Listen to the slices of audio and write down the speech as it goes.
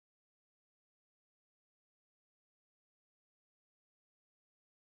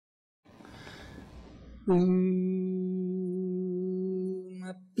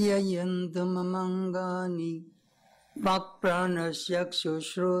Apyayantu mamangani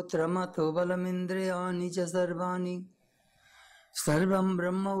Vakpranasyakshushrotramato balamindriyani cha sarvani Sarvam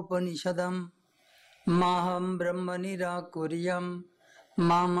brahma upanishadam Maham brahma nirakuryam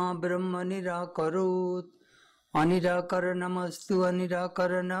Mama brahma nirakarut Anirakaranamastu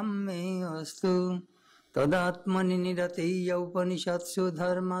anirakaranam me astu Tadatmani nirateya upanishatsu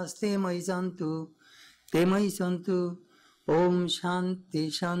dharmaste mahi santu Te mahi santu Om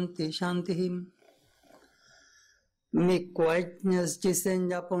Shanti Shanti Shanti. May quietness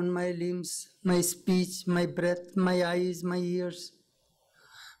descend upon my limbs, my speech, my breath, my eyes, my ears.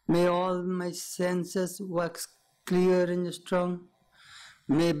 May all my senses wax clear and strong.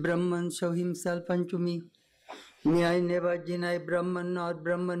 May Brahman show himself unto me. May I never deny Brahman nor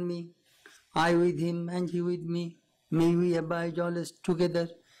Brahman me. I with him and he with me. May we abide always together.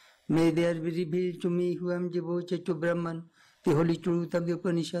 May there be revealed to me who am devoted to Brahman, the holy truth of the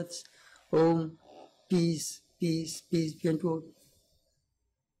Upanishads. Om, peace, peace, peace be unto all.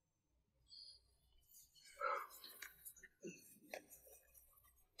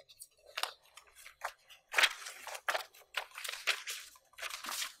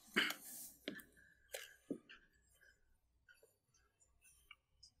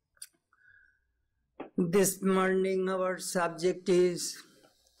 This morning our subject is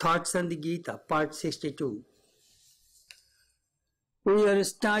Thoughts on the Gita, part 62. We are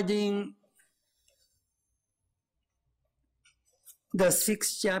studying the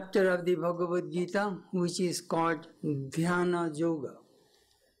 6th chapter of the Bhagavad Gita, which is called Dhyana Yoga,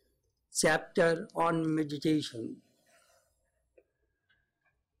 chapter on meditation.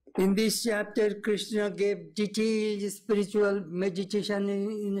 In this chapter, Krishna gave detailed spiritual meditation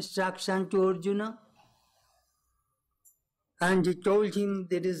instruction to Arjuna, and he told him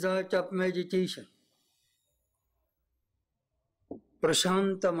the result of meditation.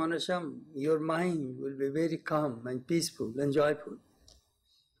 Prashanta manasam, your mind will be very calm and peaceful and joyful.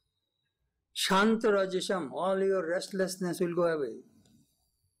 Shanta rajasam, all your restlessness will go away.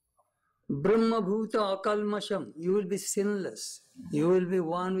 Brahma bhuta akalmasam, you will be sinless. You will be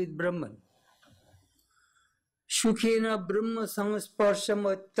one with Brahman. Shukhena brahma samasparsham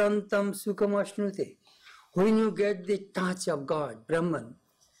attantam sukham ashnute. When you get the touch of God, Brahman,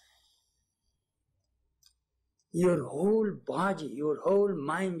 your whole body, your whole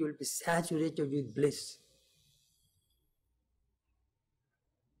mind will be saturated with bliss.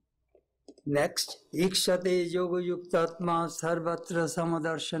 Next, Ikshate yoga yuktatma sarvatra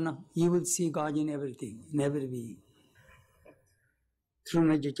samadarshana. You will see God in everything, in every being, through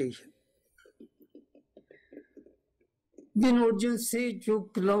meditation. Then Arjuna said to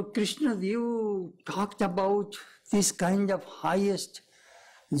Lord Krishna, you talked about this kind of highest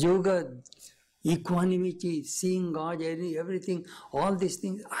yoga, equanimity, seeing God, everything, all these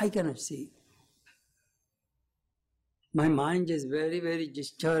things, I cannot see. My mind is very, very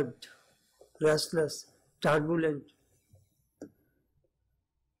disturbed, restless, turbulent.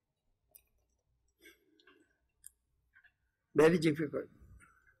 Very difficult.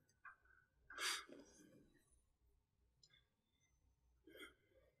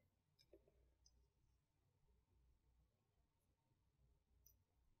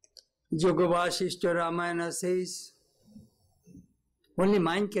 Yoga Vasishta Ramayana says, only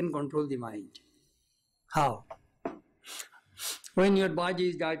mind can control the mind. How? When your body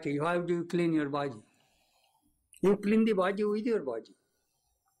is dirty, how do you clean your body? You clean the body with your body.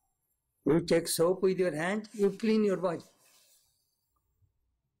 You take soap with your hand, you clean your body.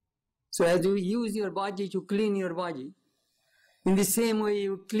 So as you use your body to clean your body, in the same way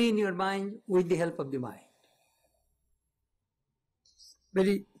you clean your mind with the help of the mind.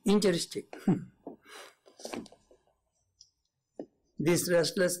 Very interesting. This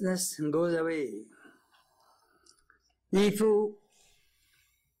restlessness goes away. If you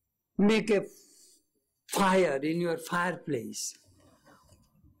make a fire in your fireplace,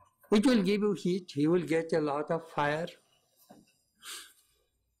 it will give you heat, you will get a lot of fire.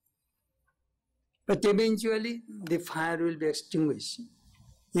 But eventually the fire will be extinguished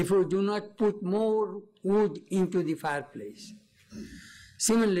if you do not put more wood into the fireplace.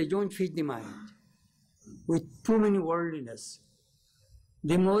 Similarly, don't feed the mind with too many worldliness.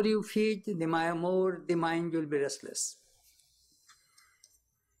 The more you feed, the more the mind will be restless.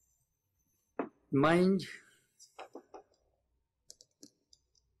 Mind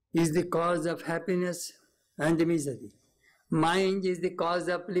is the cause of happiness and misery. Mind is the cause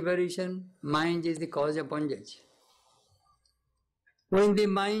of liberation. Mind is the cause of bondage. When the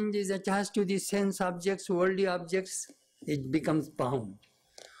mind is attached to the sense objects, worldly objects, it becomes bound.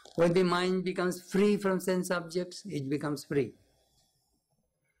 When the mind becomes free from sense objects, it becomes free.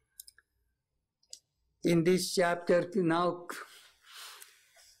 In this chapter, now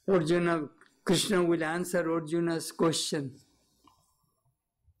Krishna will answer Arjuna's question.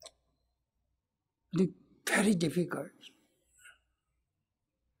 Very difficult.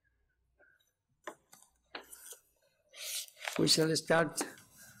 We shall start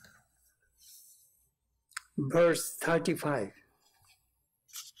verse 35.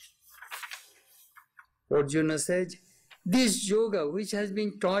 Arjuna says, this yoga which has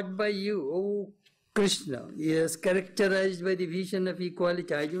been taught by you, O Krishna, is characterized by the vision of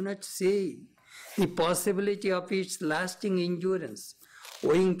equality. I do not say the possibility of its lasting endurance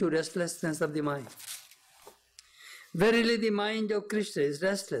owing to restlessness of the mind. Verily the mind of Krishna is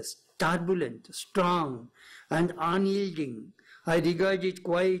restless, turbulent, strong, and unyielding. I regard it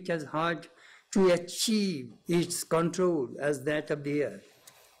quite as hard to achieve its control as that of the air.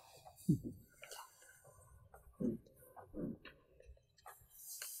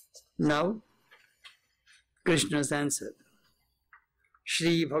 Now, Krishna's answer.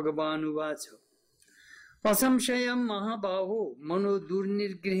 Shri Bhagavan Uvacha Asamshayam Mahabaho Mano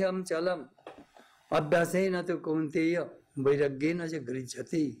Durnirgriham Chalam Abhyasena tu Kaunteya Vairagyena cha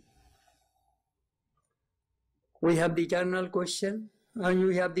Grijhati. We have the eternal question and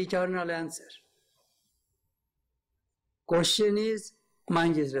we have the eternal answer. Question is,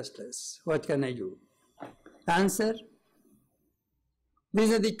 mind is restless. What can I do? Answer,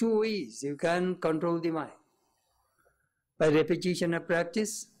 these are the two ways you can control the mind. By repetition of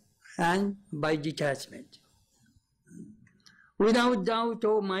practice and by detachment. Without doubt,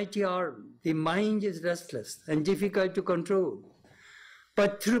 O mighty arm, the mind is restless and difficult to control.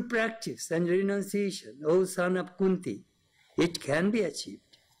 But through practice and renunciation, O son of Kunti, it can be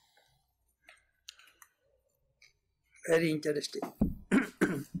achieved. Very interesting.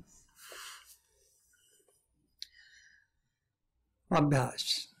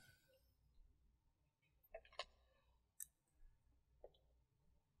 Abhyas.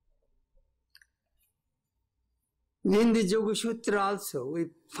 In the Yoga Sutra also, we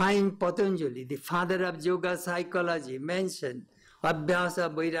find Patanjali, the father of yoga psychology, mentioned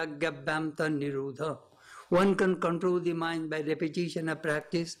Abhyasa Vairagyabhyam Nirodha. One can control the mind by repetition of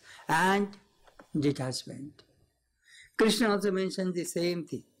practice and detachment. Krishna also mentioned the same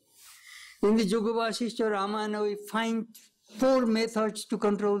thing. In the Yoga Vasishtha Ramayana, we find 4 methods to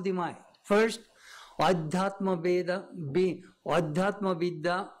control the mind. First, Adhyatma Vidya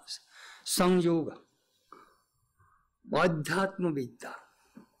Samyoga. Adhyatma Vidya.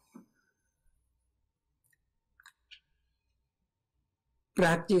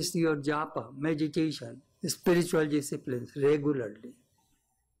 Practice your japa, meditation, spiritual disciplines regularly.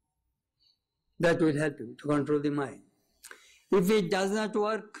 That will help you to control the mind. If it does not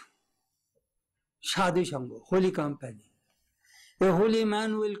work, Sadhu Sangha, holy company. A holy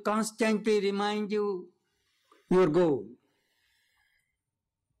man will constantly remind you your goal.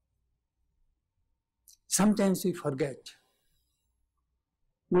 Sometimes we forget.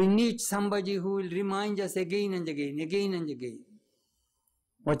 We need somebody who will remind us again and again, again and again.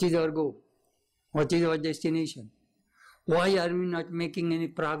 What is our goal? What is our destination? Why are we not making any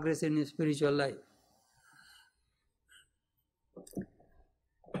progress in spiritual life?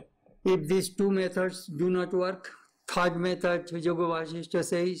 If these 2 methods do not work, third method, Yoga Vasishtha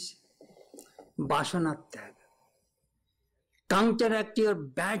says, Vasanatyaga. Counteract your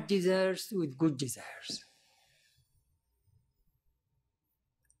bad desires with good desires.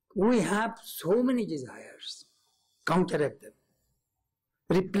 We have so many desires. Counteract them.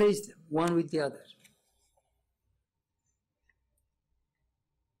 Replace them, one with the other.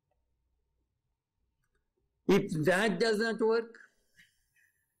 If that does not work,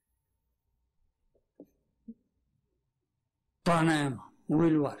 pranayama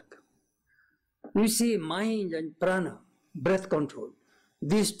will work. You see, mind and prana, breath control,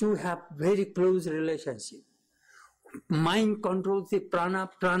 these two have very close relationship. Mind controls the prana,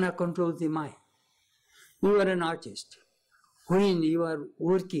 prana controls the mind. You are an artist. When you are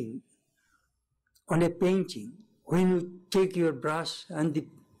working on a painting, when you take your brush and the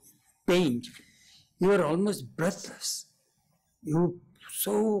paint, you are almost breathless. You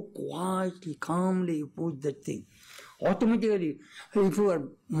so quietly, calmly you put that thing. Automatically, if your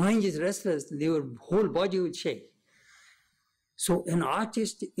mind is restless, your whole body will shake. So an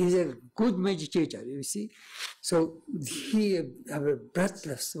artist is a good meditator, you see. So he is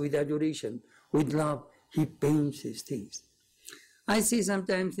breathless with adoration, with love, he paints these things. I see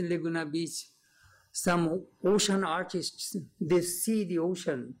sometimes in Laguna Beach, some ocean artists, they see the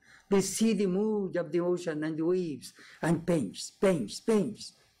ocean, they see the mood of the ocean and the waves, and paints.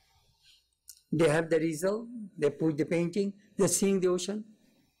 They have the result, they put the painting, they're seeing the ocean.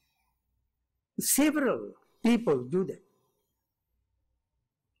 Several people do that.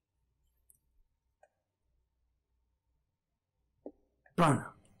 Prana.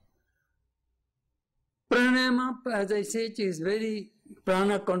 Pranayama, as I said, is very,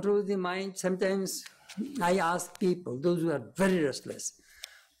 prana controls the mind. Sometimes I ask people, those who are very restless,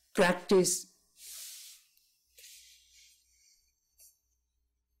 practice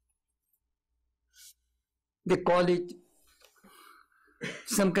they call it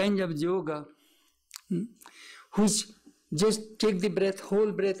some kind of yoga, which just take the breath,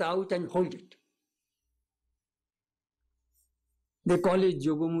 whole breath out and hold it. They call it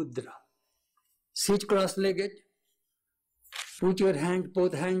yoga mudra. Sit cross-legged, put your hand,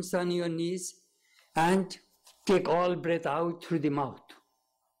 both hands on your knees, and take all breath out through the mouth.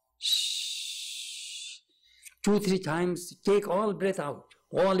 Shh. 2-3 times, take all breath out,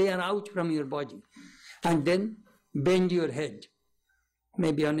 all air out from your body. And then bend your head,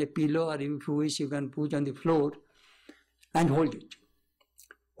 maybe on a pillow, or if you wish you can put on the floor, and hold it.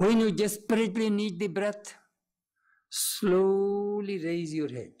 When you desperately need the breath, slowly raise your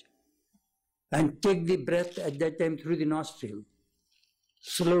head and take the breath at that time through the nostril.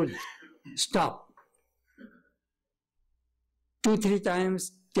 Slowly. Stop. 2-3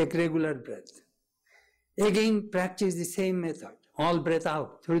 times, take regular breath. Again, practice the same method. All breath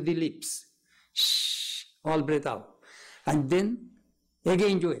out through the lips. Shh, all breath out. And then,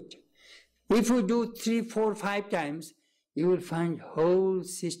 again do it. If you do 3, 4, 5 times, you will find whole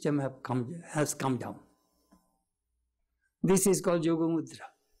system has come down. This is called yoga mudra.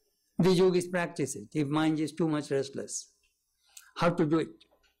 The yogis practice it if mind is too much restless. How to do it?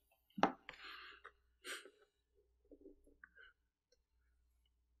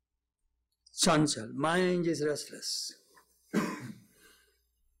 Chanchal, mind is restless.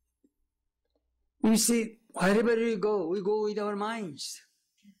 You see, wherever we go with our minds.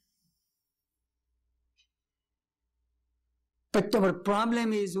 But our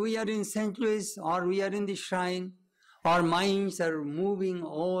problem is we are in St. Louis or we are in the shrine, our minds are moving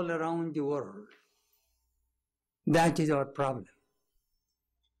all around the world. That is our problem.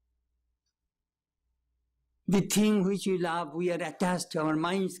 The thing which we love, we are attached, our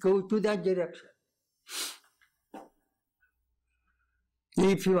minds go to that direction.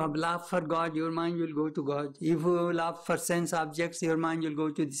 If you have love for God, your mind will go to God. If you have love for sense objects, your mind will go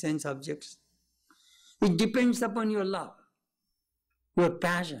to the sense objects. It depends upon your love, your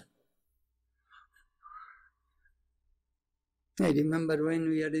passion. I remember when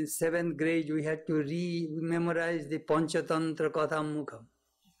we were in 7th grade, we had to memorize the Panchatantra Kathamukham.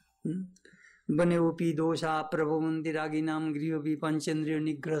 Baneopi dosha prabhamandiraghinam grihopi panchandriya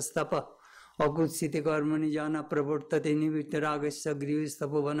nigrastapa akutsite karmani jana pravartate nivittaragasya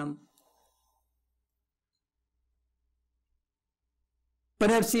grihostapavanam.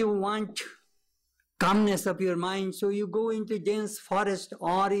 Perhaps you want calmness of your mind, so you go into dense forest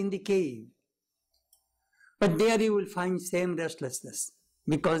or in the cave. But there you will find same restlessness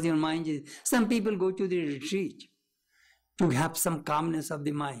because your mind is... Some people go to the retreat to have some calmness of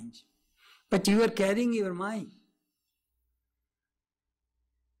the mind. But you are carrying your mind.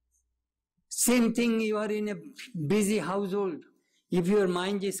 Same thing, you are in a busy household. If your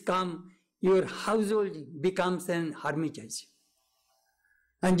mind is calm, your household becomes an hermitage.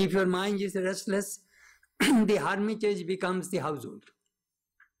 And if your mind is restless, the hermitage becomes the household.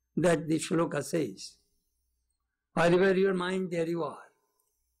 That the shloka says. Wherever your mind, there you are.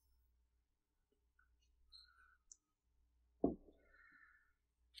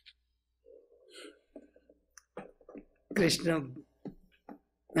 Krishna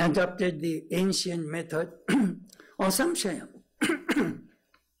adopted the ancient method of samshayam.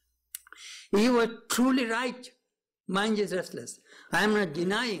 He was truly right. Mind is restless. I am not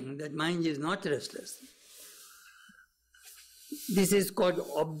denying that mind is not restless. This is called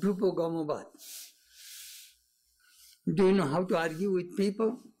abhyupagamavad. Do you know how to argue with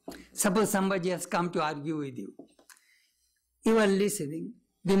people? Suppose somebody has come to argue with you. You are listening.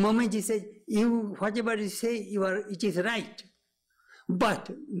 The moment he says, whatever you say, it is right. But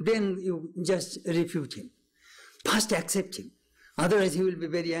then you just refute him. First accept him. Otherwise he will be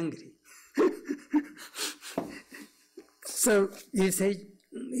very angry. So you say,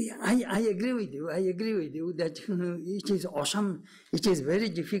 I agree with you that it is awesome, it is very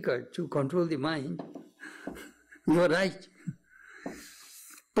difficult to control the mind. You are right.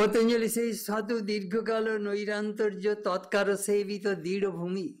 Patanjali says, Sadhu dirghakala noirantarja tatkara sevita dida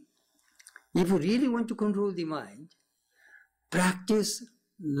bhumi. If you really want to control the mind, practice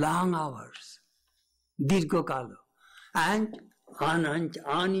long hours, dirghakala, and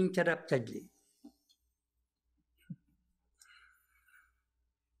uninterruptedly.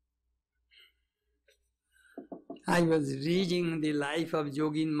 I was reading the life of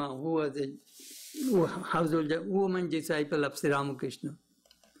Yoginma, who was a household woman disciple of Sri Ramakrishna.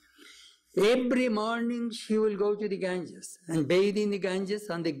 Every morning she will go to the Ganges and bathe in the Ganges.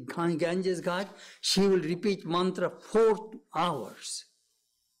 On the Ganges Ghat, she will repeat mantra 4 hours.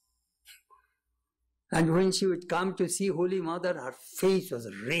 And when she would come to see Holy Mother, her face was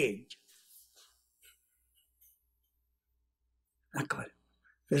red.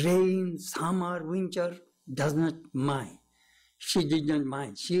 Rain, summer, winter, does not mind. She did not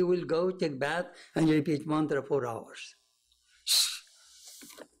mind. She will go take bath and repeat mantra 4 hours.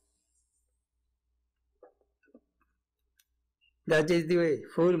 That is the way.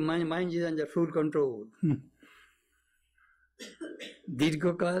 Full mind is under full control.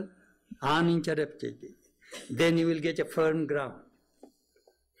 Dirghakal, uninterrupted. Then you will get a firm ground.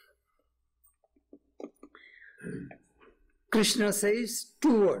 Krishna says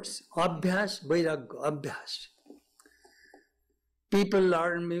 2 words, Abhyas, Vairagya, Abhyas. People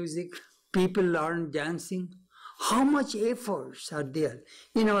learn music, people learn dancing. How much efforts are there?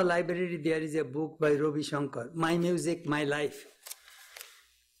 In our library there is a book by Ravi Shankar, My Music, My Life.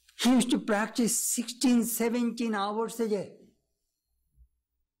 He used to practice 16, 17 hours a day.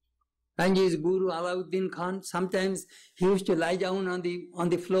 And his guru Alauddin Khan, sometimes he used to lie down on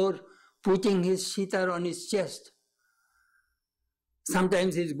the floor, putting his sitar on his chest.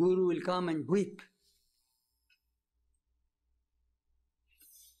 Sometimes his guru will come and weep.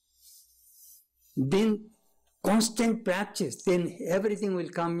 Then constant practice, then everything will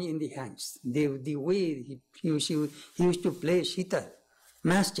come in the hands. The way he used to play sitar,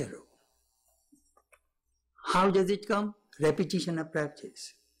 master. How does it come? Repetition of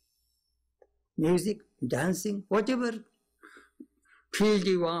practice. Music, dancing, whatever field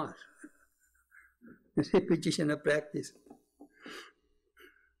you are, repetition of practice.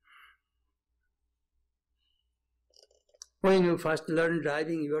 When you first learn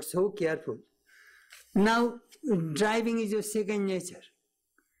driving, you are so careful. Now, driving is your second nature.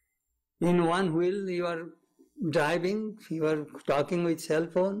 In one wheel, you are driving, you are talking with cell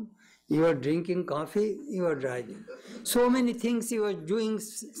phone, you are drinking coffee, you are driving. So many things you are doing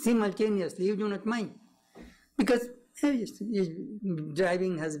simultaneously, you do not mind. Because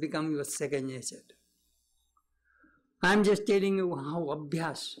driving has become your second nature. I am just telling you how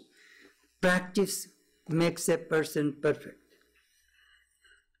abhyas, practice, makes a person perfect.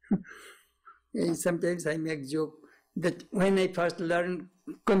 Sometimes I make joke that when I first learned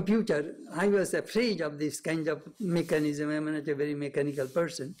computer, I was afraid of this kind of mechanism. I am not a very mechanical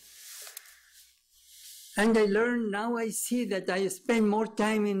person. And I learned, now I see that I spend more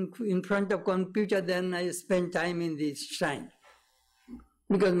time in front of computer than I spend time in the shrine.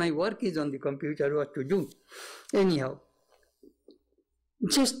 Because my work is on the computer, what to do. Anyhow,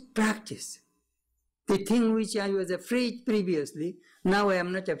 just practice. The thing which I was afraid previously, now I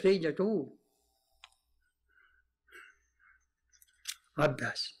am not afraid at all.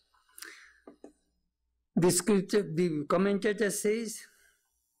 Abhyas. The scripture, the commentator says,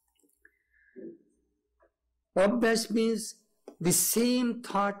 Abhyas means the same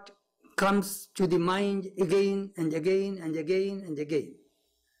thought comes to the mind again and again and again and again.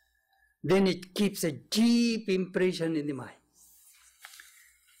 Then it keeps a deep impression in the mind.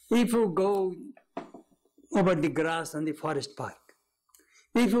 If you go over the grass on the forest park,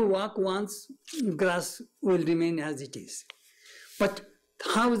 if you walk once, grass will remain as it is. But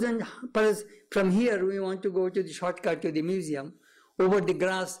perhaps from here we want to go to the shortcut to the museum, over the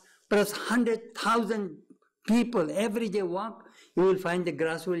grass, perhaps 100,000 people every day walk, you will find the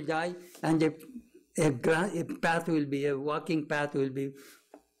grass will die and a path will be, a walking path will be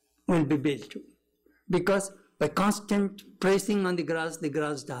built. Because by constant pressing on the grass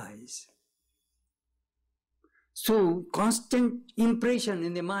dies. So constant impression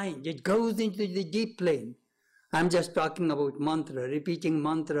in the mind, it goes into the deep plane. I'm just talking about mantra, repeating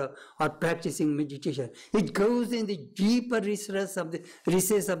mantra or practicing meditation. It goes in the deeper recess of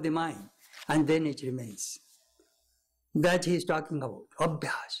the mind, and then it remains. That he is talking about,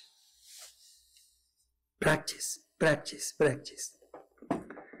 abhyas. Practice, practice, practice.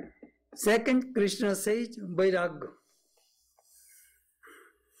 Second, Krishna says, vairagya.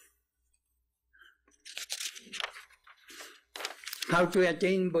 How to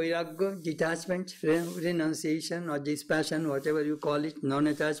attain vairagya, detachment, renunciation or dispassion, whatever you call it,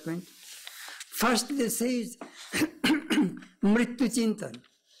 non-attachment. First they say, mrityu chintan,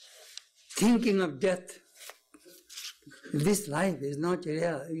 thinking of death. This life is not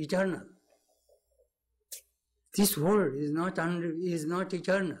eternal. This world is not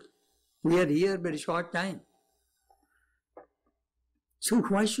eternal. We are here very short time. So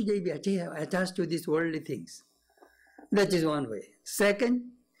why should I be attached to these worldly things? That is one way.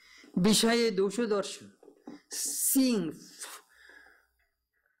 Second, Vishaya Dosha Darshan. Seeing,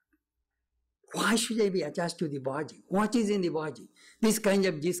 why should I be attached to the body? What is in the body? This kind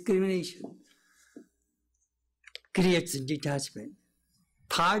of discrimination creates detachment.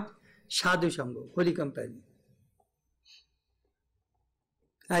 Third, Sadhu Sangha, holy company.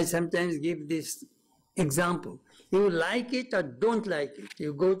 I sometimes give this example. You like it or don't like it.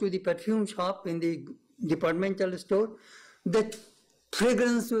 You go to the perfume shop in the departmental store, that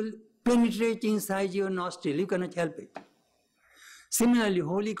fragrance will penetrate inside your nostril. You cannot help it. Similarly,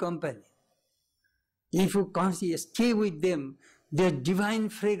 holy company. If you constantly stay with them, their divine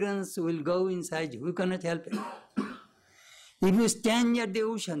fragrance will go inside you. You cannot help it. If you stand near the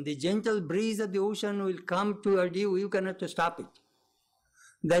ocean, the gentle breeze of the ocean will come toward you. You cannot stop it.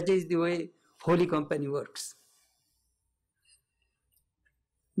 That is the way holy company works.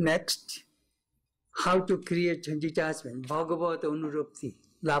 Next, how to create detachment. Bhagavat Anurupti,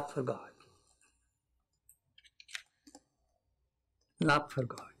 love for God. Love for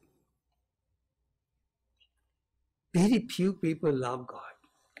God. Very few people love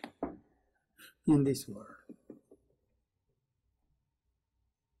God in this world.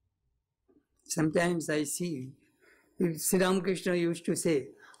 Sometimes I see, Sri Ramakrishna used to say,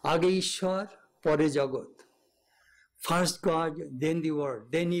 Age Ishwar, Pare Jagat. First God, then the world,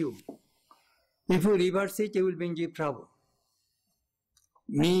 then you. If you reverse it, you will be in Jiva Prabhu.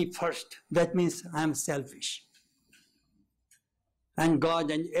 Me first, that means I am selfish. And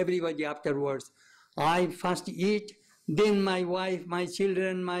God and everybody afterwards. I first eat, then my wife, my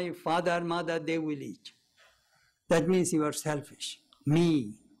children, my father, mother, they will eat. That means you are selfish.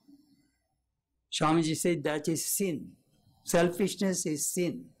 Me. Swamiji said that is sin. Selfishness is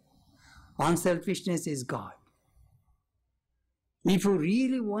sin. Unselfishness is God. If you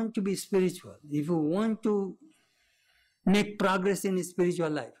really want to be spiritual, if you want to make progress in spiritual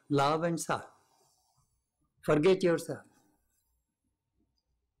life, love and serve. Forget yourself.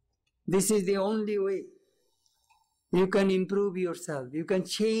 This is the only way you can improve yourself. You can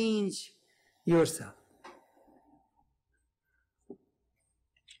change yourself.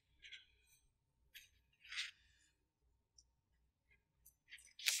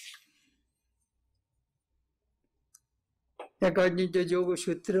 According to Yoga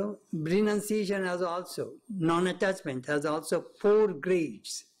Sutra, renunciation has also, non-attachment has also 4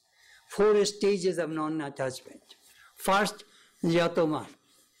 grades, 4 stages of non-attachment. First, Yatoma.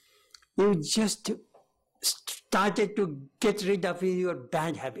 You just started to get rid of your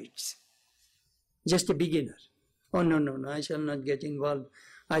bad habits. Just a beginner. Oh, no, I shall not get involved.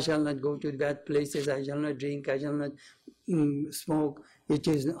 I shall not go to bad places. I shall not drink. I shall not smoke. It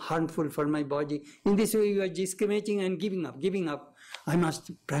is harmful for my body. In this way, you are discriminating and giving up. I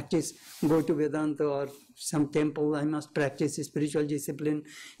must practice, go to Vedanta or some temple. I must practice spiritual discipline.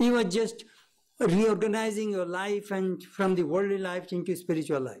 You are just reorganizing your life and from the worldly life into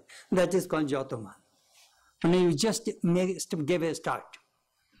spiritual life. That is called Jataman. And you just gave a start.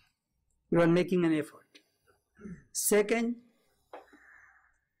 You are making an effort. Second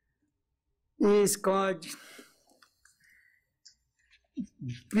is called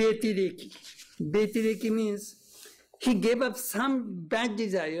Vetireki. Vetireki means he gave up some bad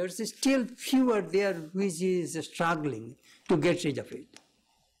desires, still few are there which is struggling to get rid of it.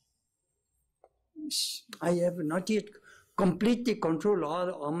 I have not yet completely controlled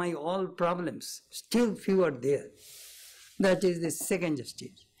all my problems. Still few are there. That is the second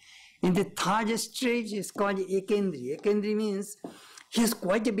stage. In the third stage is called Ekendri. Ekendri means he has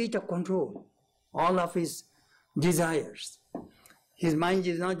quite a bit of control. All of his desires. His mind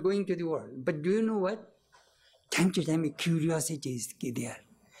is not going to the world. But do you know what? Time to time, curiosity is there.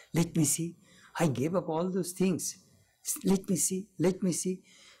 Let me see. I gave up all those things. Let me see.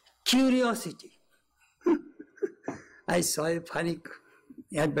 Curiosity. I saw a funny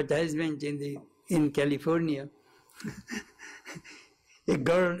advertisement in California. A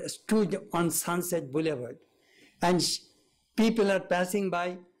girl stood on Sunset Boulevard and people are passing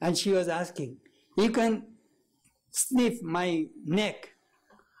by and she was asking, you can sniff my neck.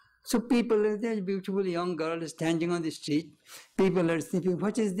 So people, there's a beautiful young girl standing on the street. People are sniffing.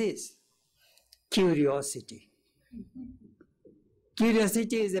 What is this? Curiosity.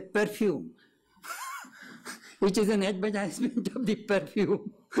 Curiosity is a perfume. Which is an advertisement of the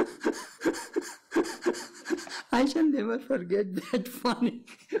perfume. I shall never forget that funny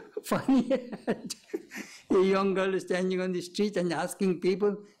ad. A young girl standing on the street and asking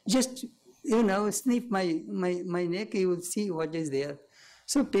people, just, sniff my neck, you will see what is there.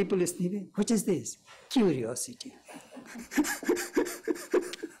 So people are sniffing, what is this? Curiosity.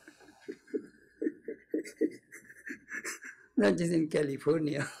 That is in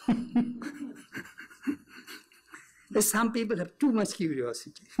California. Some people have too much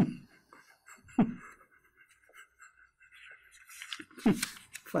curiosity.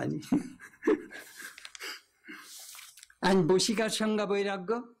 Funny. And Boshikar Sangha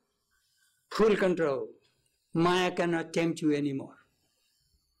Vairagya, full control. Maya cannot tempt you anymore.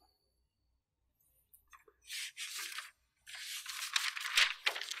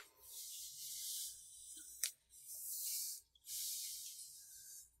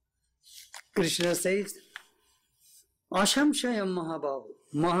 Krishna says, Ashamshayam Mahabhava.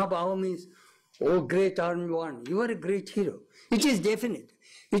 Mahabhava means, oh great armed one, you are a great hero. It is definite.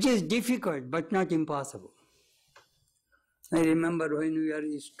 It is difficult, but not impossible. I remember when we were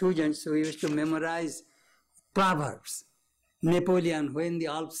students, we used to memorize proverbs. Napoleon, when the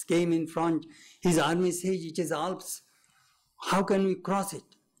Alps came in front, his army says, it is Alps. How can we cross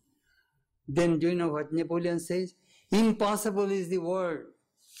it? Then do you know what Napoleon says? Impossible is the word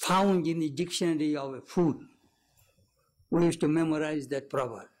found in the dictionary of a fool. We used to memorize that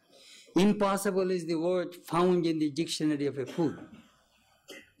proverb. Impossible is the word found in the dictionary of a fool.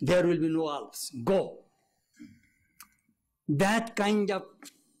 There will be no Alps. Go. That kind of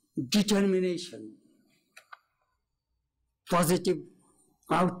determination, positive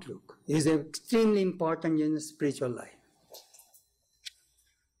outlook is extremely important in the spiritual life.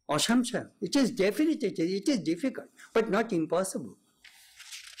 Ashamsha, it is definite, it is difficult, but not impossible.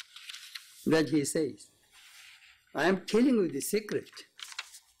 That he says. I am telling you the secret.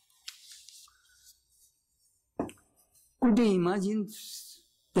 Could you imagine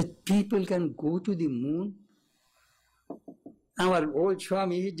that people can go to the moon? Our old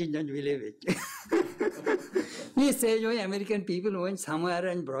Swami, he did not believe it. He says, oh, American people went somewhere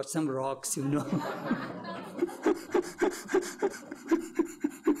and brought some rocks, you know.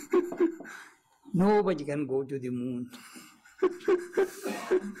 Nobody can go to the moon.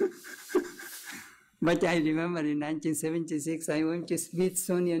 But I remember in 1976, I went to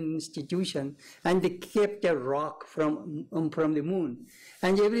Smithsonian Institution and they kept a rock from the moon.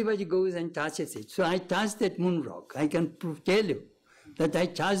 And everybody goes and touches it. So I touched that moon rock. I can tell you that I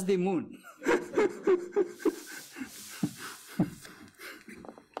touched the moon.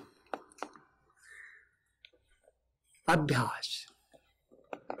 Abhyas.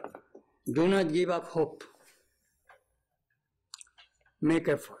 Do not give up hope. Make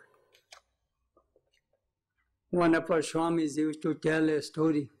effort. One of our Swamis used to tell a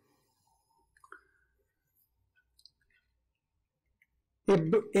story.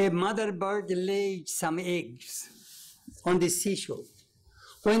 A mother bird laid some eggs on the seashore.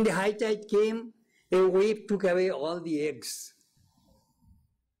 When the high tide came, a wave took away all the eggs.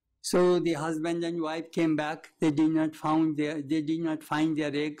 So the husband and wife came back. They did not find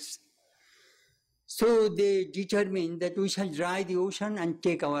their eggs. So they determined that we shall dry the ocean and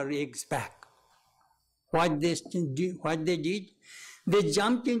take our eggs back. What they did, they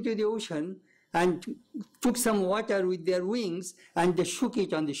jumped into the ocean and took some water with their wings and they shook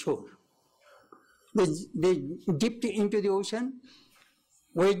it on the shore. They dipped into the ocean,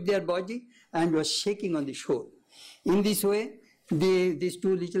 weighed their body and was shaking on the shore. In this way, these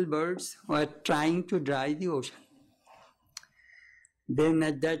two little birds were trying to dry the ocean. Then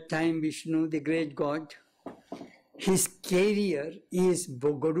at that time, Vishnu, the great God, his carrier is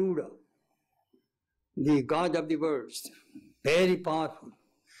Garuda, the god of the birds, very powerful.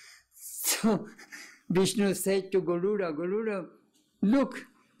 So Vishnu said to Garuda, Garuda, look,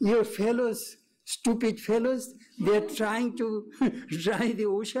 your fellows, stupid fellows, they are trying to dry the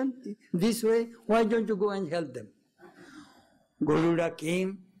ocean this way. Why don't you go and help them? Garuda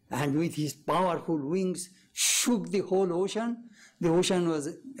came and with his powerful wings shook the whole ocean. The ocean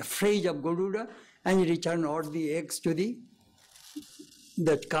was afraid of Garuda and he returned all the eggs to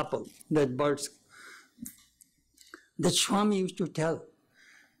that couple, that birds. The Swami used to tell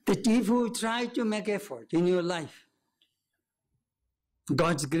that if you try to make effort in your life,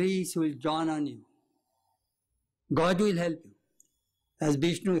 God's grace will dawn on you. God will help you, as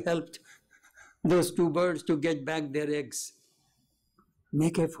Vishnu helped those two birds to get back their eggs.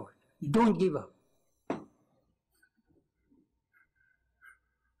 Make effort. Don't give up.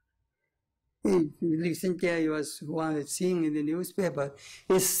 Recently I was seeing in the newspaper,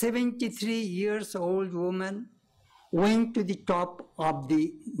 a 73-year-old woman went to the top of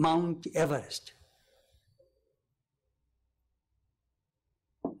the Mount Everest.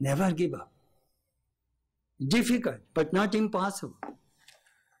 Never give up. Difficult, but not impossible.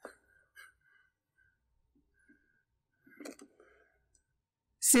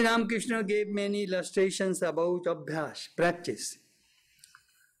 Sri Ramakrishna gave many illustrations about abhyas, practice.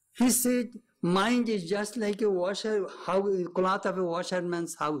 He said, mind is just like a cloth of a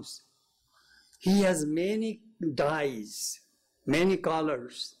washerman's house. He has many dyes, many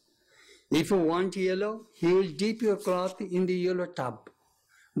colors. If you want yellow, he will dip your cloth in the yellow tub.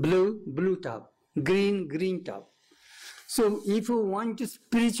 Blue, blue tub. Green, green tub. So if you want a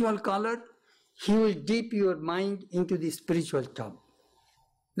spiritual color, he will dip your mind into the spiritual tub.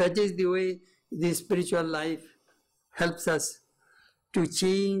 That is the way the spiritual life helps us to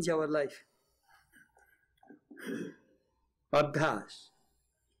change our life. Abhyas.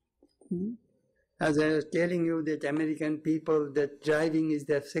 As I was telling you that American people, that driving is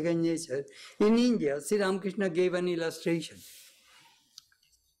their second nature. In India, Sri Ramakrishna gave an illustration.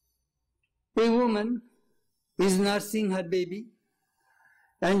 A woman is nursing her baby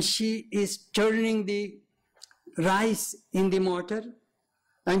and she is turning the rice in the mortar,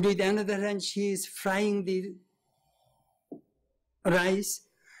 and with another hand she is frying the rice,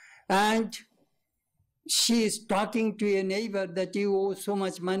 and she is talking to a neighbor that you owe so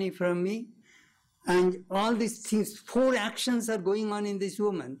much money from me, and all these things, 4 actions are going on in this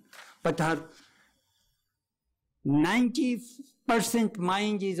woman, but her 90%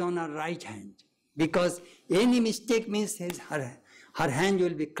 mind is on her right hand, because any mistake means her hand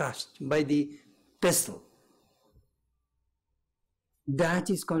will be crushed by the pestle. That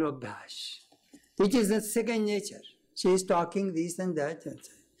is called Abhyas. It is the second nature. She is talking this and that.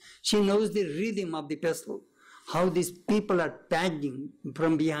 She knows the rhythm of the pestle, how these people are padding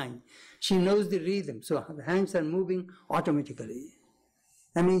from behind. She knows the rhythm, so her hands are moving automatically.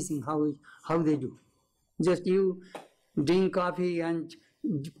 Amazing how they do. Just you drink coffee and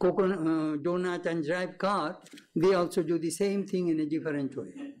coconut, donut and drive car, they also do the same thing in a different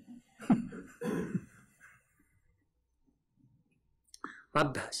way.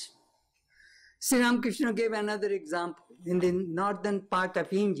 Abhyas. Sri Ramakrishna gave another example. In the northern part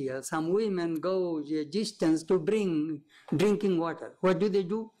of India, some women go a distance to bring drinking water. What do?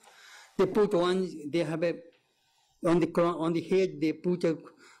 They put they have on the head, they put a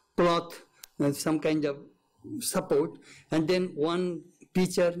cloth, some kind of support, and then one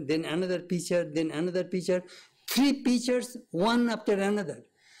pitcher, then another pitcher, then another pitcher, 3 pitchers, one after another.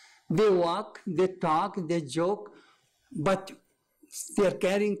 They walk, they talk, they joke, but they are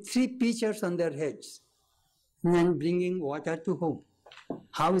carrying 3 pitchers on their heads and bringing water to home.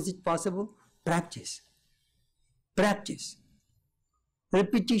 How is it possible? Practice. Practice.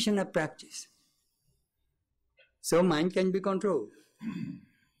 Repetition of practice. So mind can be controlled.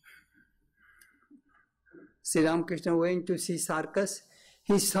 Sri Ramakrishna went to see circus.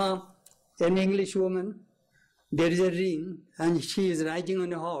 He saw an English woman. There is a ring and she is riding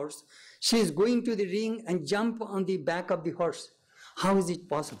on a horse. She is going to the ring and jump on the back of the horse. How is it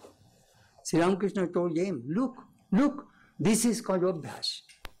possible? Sri Ramakrishna told him, look, this is called Abhyas.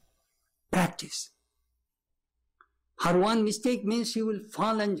 Practice. Her one mistake means she will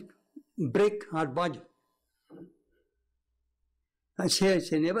fall and break her body. And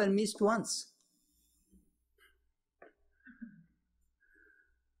she never missed once.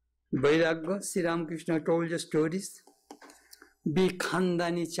 Vairagya, Sri Ramakrishna told the stories. Be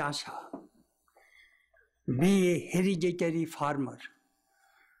Khandani Chasha. Be a hereditary farmer.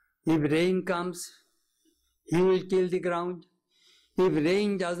 If rain comes, he will till the ground. If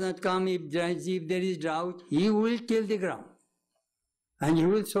rain does not come, if there is drought, he will till the ground. And he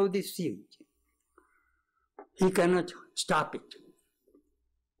will sow the seed. He cannot stop it.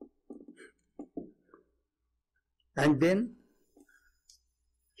 And then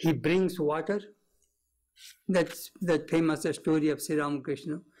he brings water. That's that famous story of Sri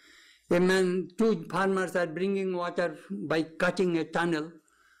Ramakrishna. 2 farmers are bringing water by cutting a tunnel.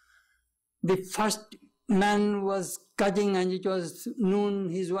 The first man was cutting and it was noon.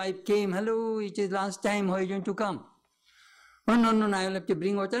 His wife came, hello, it is last time, why don't you come? Oh, no, I will have to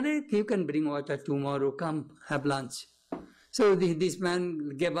bring water. You can bring water tomorrow, come, have lunch. So this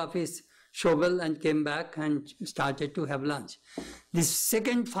man gave up his shovel and came back and started to have lunch. The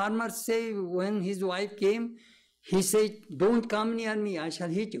second farmer say, when his wife came, he said, don't come near me, I shall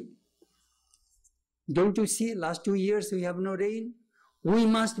hit you. Don't you see, last 2 years we have no rain? We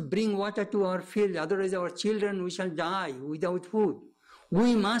must bring water to our field, otherwise our children, we shall die without food.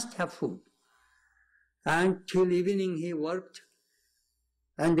 We must have food. And till evening he worked,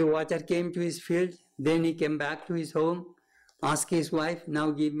 and the water came to his field. Then he came back to his home, asked his wife, now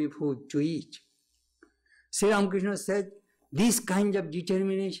give me food to eat. Sri Ramakrishna said, this kind of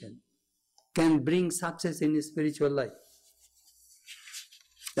determination can bring success in his spiritual life.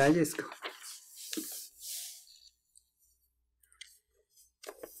 That is good.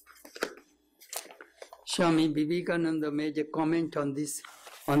 Swami Vivekananda made a comment on this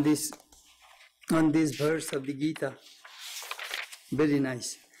on this verse of the Gita. Very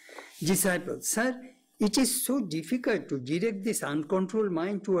nice. Disciple, sir, it is so difficult to direct this uncontrolled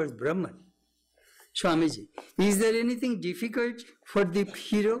mind towards Brahman. Swamiji, is there anything difficult for the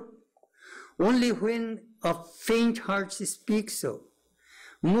hero? Only when a faint heart speaks so.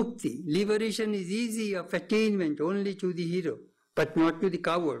 Mukti, liberation is easy of attainment only to the hero, but not to the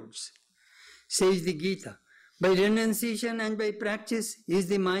cowards. Says the Gita, by renunciation and by practice is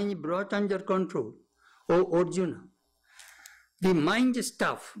the mind brought under control. O Arjuna, the mind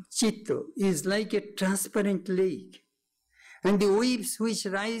stuff, chitta, is like a transparent lake, and the waves which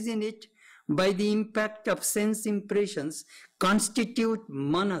rise in it by the impact of sense impressions constitute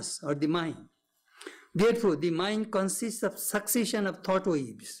manas, or the mind. Therefore, the mind consists of succession of thought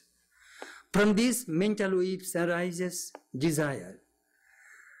waves. From these mental waves arises desire.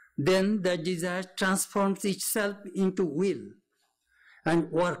 Then the desire transforms itself into will and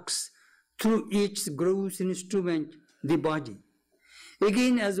works through its gross instrument, the body.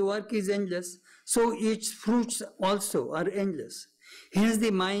 Again, as work is endless, so its fruits also are endless. Hence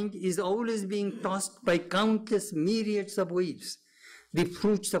the mind is always being tossed by countless myriads of waves, the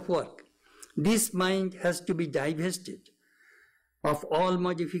fruits of work. This mind has to be divested of all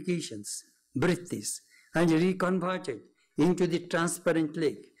modifications, vrittis, and reconverted into the transparent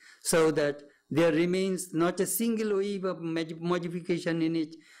lake, so that there remains not a single wave of modification in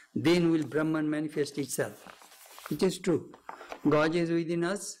it. Then will Brahman manifest itself. It is true. God is within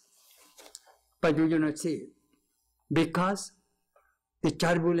us, but we do not see it, because the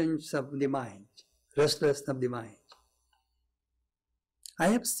turbulence of the mind, restlessness of the mind. I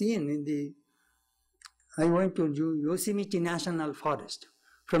have seen I went to Yosemite National Forest.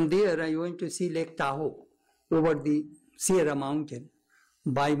 From there, I went to see Lake Tahoe over the Sierra Mountain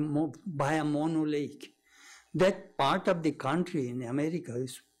by a mono lake. That part of the country in America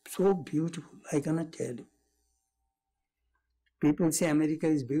is so beautiful, I cannot tell you. People say America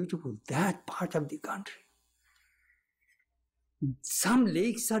is beautiful. That part of the country. Some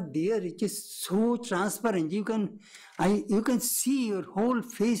lakes are there, it is so transparent. You can see your whole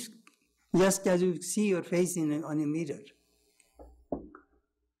face just as you see your face on a mirror.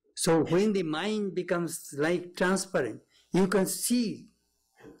 So when the mind becomes like transparent, you can see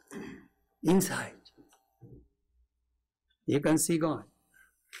inside. You can see God.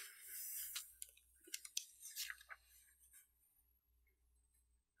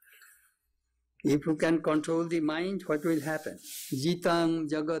 If you can control the mind, what will happen? Jitang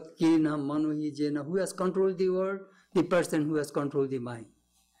jagat kina manohi jena. Who has controlled the world? The person who has controlled the mind.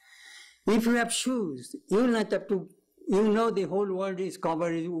 If you have shoes, you will not have to, the whole world is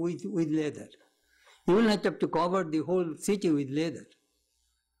covered with leather. You will not have to cover the whole city with leather.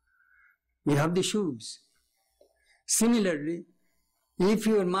 You have the shoes. Similarly, if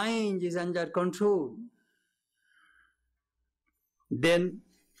your mind is under control, then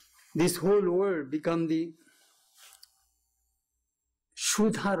this whole world becomes the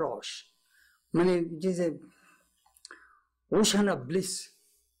Shuddha Rosh. It is an ocean of bliss.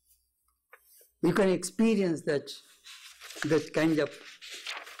 You can experience that kind of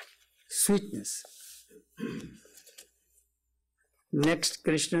sweetness. Next,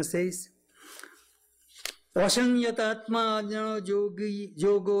 Krishna says, Vasanyatatma jano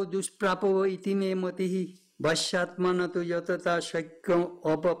yogo dusprapo iti me matihi vashyatmana tu yatata shakyam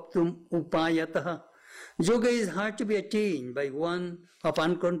apaptum upayataha. Yoga is hard to be attained by one of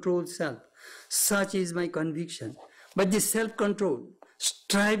uncontrolled self. Such is my conviction. But the self-control,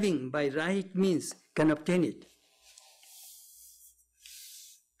 striving by right means, can obtain it.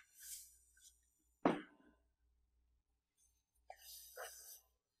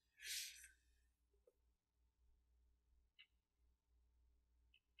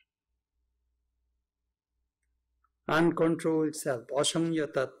 Uncontrolled self,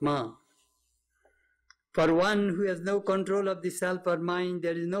 asamyatatma. For one who has no control of the self or mind,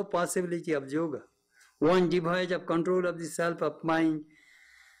 there is no possibility of yoga. One devoid of control of the self of mind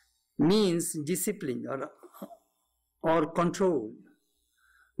means discipline or control.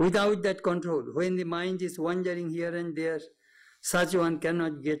 Without that control, when the mind is wandering here and there, such one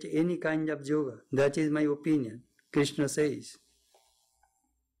cannot get any kind of yoga. That is my opinion, Krishna says.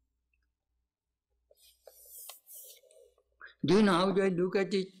 Do you know how do I look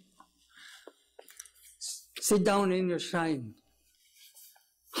at it? Sit down in your shrine.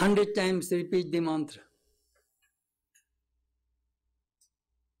 100 times repeat the mantra.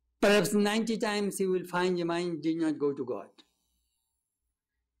 Perhaps 90 times you will find your mind did not go to God.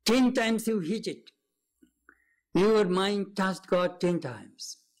 10 times you hit it. Your mind touched God 10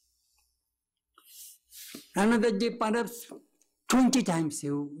 times. Another day, perhaps 20 times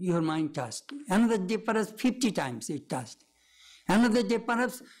your mind touched. Another day perhaps 50 times it touched. Another day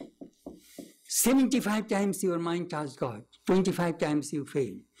perhaps 75 times your mind touched God. 25 times you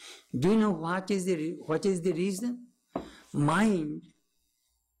failed. Do you know what is the reason? Mind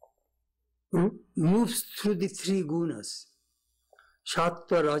moves through the three gunas,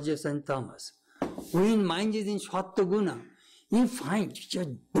 Sattva, Rajas and Tamas. When mind is in Sattva guna, you find just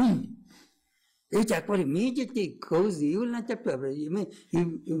boom. It actually immediately goes, you will not have to,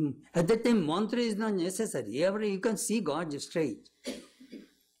 at that time mantra is not necessary. You can see God straight.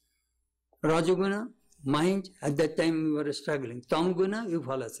 Rajaguna, mind, at that time you were struggling. Tamguna, you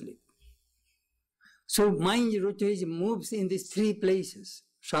fall asleep. So mind rotation moves in these three places,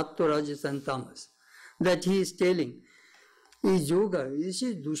 Sattva, Rajas and Tamas. That he is telling is yoga, this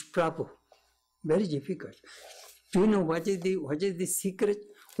is dushprapo. Very difficult. Do you know what is the secret?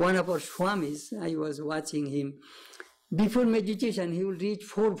 One of our Swamis, I was watching him, before meditation he will read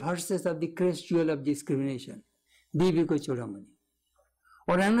 4 verses of the crest jewel of discrimination, Bibiko Chudamani.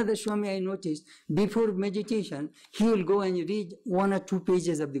 Or another Swami I noticed, before meditation, he will go and read 1 or 2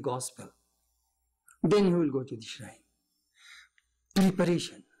 pages of the gospel. Then he will go to the shrine.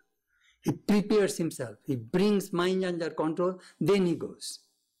 Preparation. He prepares himself. He brings mind under control, then he goes.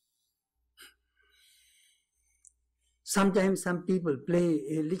 Sometimes some people play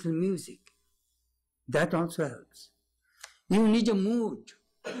a little music. That also helps. You need a mood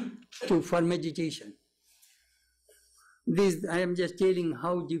for meditation. This, I am just telling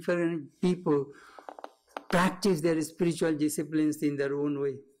how different people practice their spiritual disciplines in their own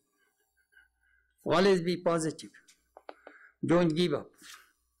way. Always be positive. Don't give up.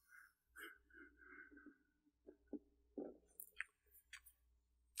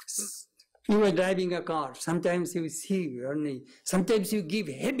 You are driving a car. Sometimes you see, sometimes you give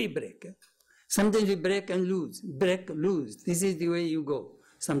heavy brake. Sometimes you brake and lose. Brake, lose. This is the way you go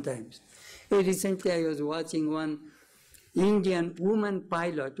sometimes. Recently I was watching one Indian woman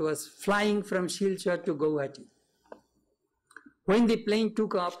pilot who was flying from Silchar to Guwahati. When the plane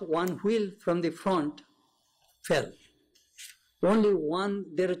took off, one wheel from the front fell. Only one,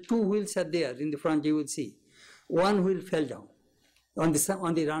 there are 2 wheels are there in the front, you will see. One wheel fell down on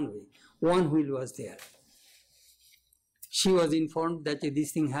the runway. One wheel was there. She was informed that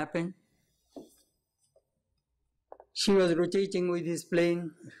this thing happened. She was rotating with his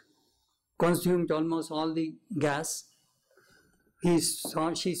plane, consumed almost all the gas. She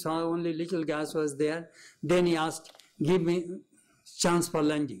saw only little gas was there. Then he asked, give me chance for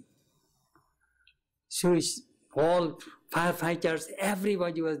landing. So all firefighters,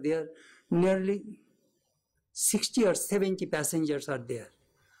 everybody was there. Nearly 60 or 70 passengers are there.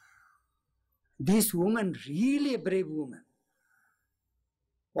 This woman, really a brave woman.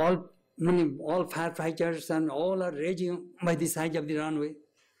 All firefighters and all are raging by the side of the runway.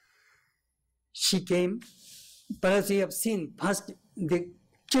 She came. Perhaps you have seen, first they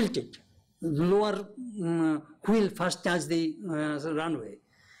tilted. Lower wheel first touched the runway.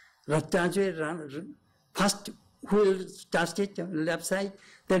 First wheel touched it, left side,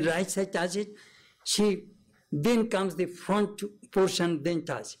 then right side touched it. Then comes the front portion, then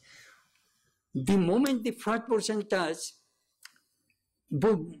touch. The moment the front portion touch,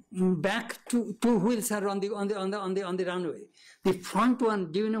 back 2 wheels are on the runway. The front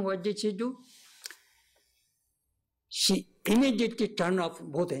one, do you know what did she do? She immediately turned off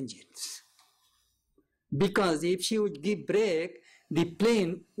both engines. Because if she would give brake, the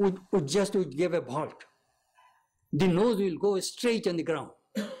plane would give a vault. The nose will go straight on the ground.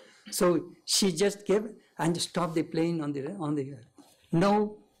 So she just gave and stopped the plane on the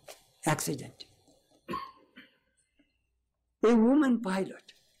no accident. A woman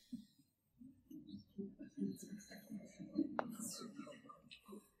pilot.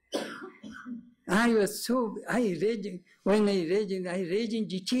 I read in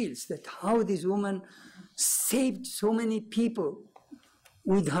details that how this woman saved so many people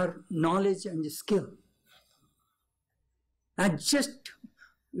with her knowledge and skill. And just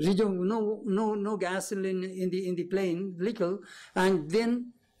no gasoline in the plane, little, and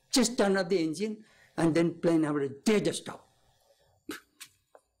then just turn up the engine, and then plane have a dead stop.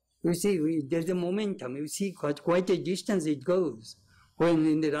 You see, there's a momentum. You see quite a distance it goes when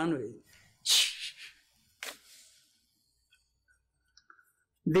in the runway.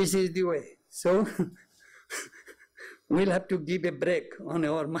 This is the way. So we'll have to give a break on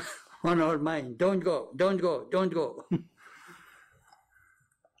our mind. Don't go, don't go, don't go.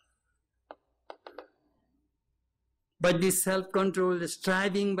 But this self-control,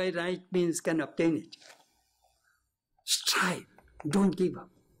 striving by right means can obtain it. Strive, don't give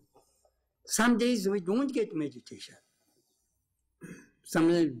up. Some days we don't get meditation.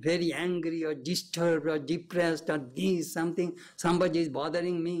 someone is very angry or disturbed or depressed or this, somebody is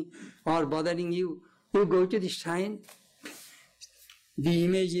bothering me or bothering you, you go to the shrine, the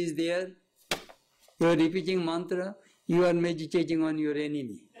image is there, you are repeating mantra, you are meditating on your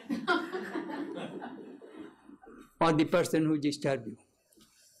enemy or the person who disturbed you.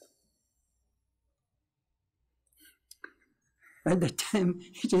 At that time,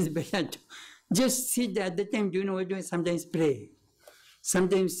 it is better to just sit at the time, do you know what doing? Sometimes pray,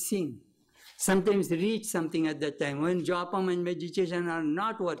 sometimes sing, sometimes read something at that time. When japa and meditation are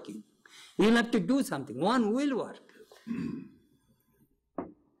not working, you'll have to do something. One will work.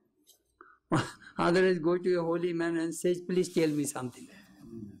 Otherwise, go to a holy man and say, please tell me something.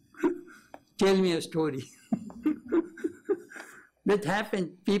 Tell me a story. That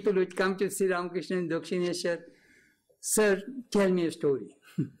happened. People would come to Sri Ramakrishna in Dakshineshwar, sir, tell me a story.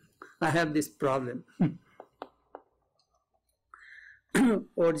 I have this problem.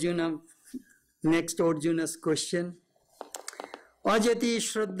 Arjuna, next Arjuna's question. Ajati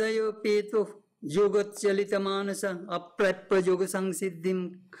shraddhayo peto yogat chalita manasa aprapya yoga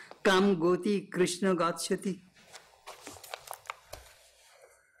samsiddhim kam goti Krishna gachati.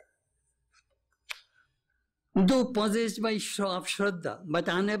 Though possessed by Shraddha, but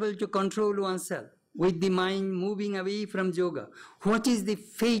unable to control oneself, with the mind moving away from yoga, what is the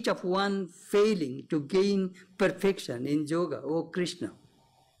fate of one failing to gain perfection in yoga, O Krishna?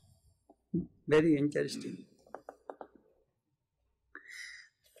 Very interesting.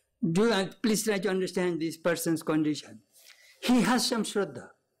 Please try to understand this person's condition. He has some Shraddha.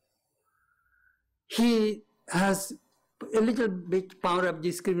 He has a little bit power of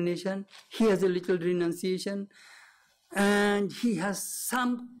discrimination, he has a little renunciation, and he has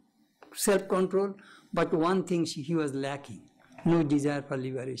some self-control, but one thing he was lacking, no desire for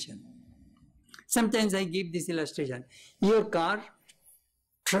liberation. Sometimes I give this illustration. Your car,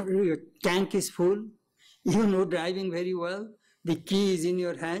 your tank is full, you know driving very well, the key is in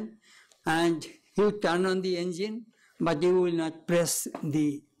your hand, and you turn on the engine, but you will not press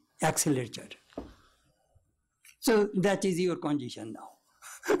the accelerator. So that is your condition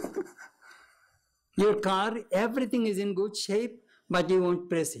now. Your car, everything is in good shape, but you won't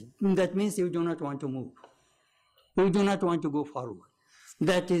press it. That means you do not want to move. You do not want to go forward.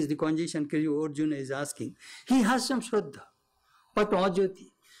 That is the condition Arjuna is asking. He has some Shraddha, but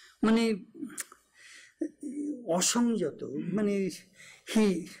Ajati, mane asamjato, mane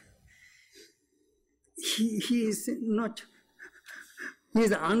he is not, he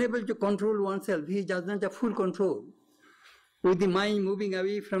is unable to control oneself. He does not have full control. With the mind moving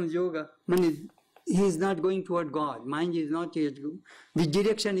away from yoga, he is not going toward God. Mind is not yet, the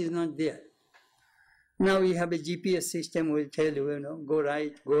direction is not there. Now we have a GPS system will tell you, go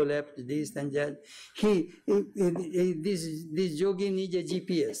right, go left, this and that. This yogi needs a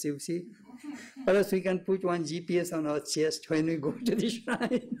GPS, you see. Or else we can put one GPS on our chest when we go to the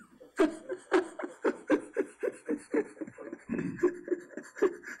shrine.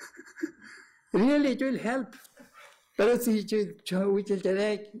 Really, it will help. Or else we will tell,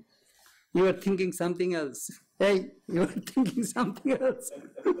 hey, you are thinking something else. Hey, you are thinking something else.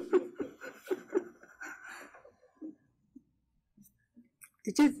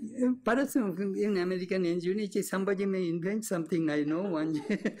 It is, perhaps in American engineering, somebody may invent something, I know, one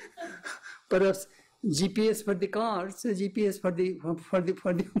day. Perhaps GPS for the cars, GPS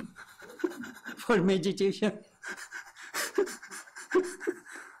for meditation.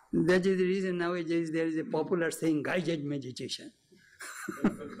 That is the reason nowadays there is a popular saying, guided meditation.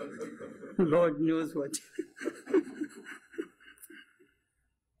 Lord knows what.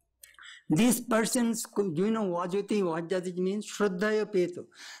 These persons, do you know Vajati, what does it mean? Shraddhaya Peto.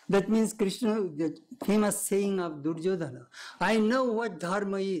 That means Krishna, the famous saying of Duryodhana. I know what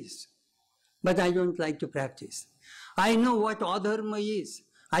dharma is, but I don't like to practice. I know what adharma is,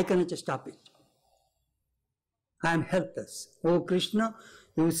 I cannot stop it. I am helpless. Oh Krishna,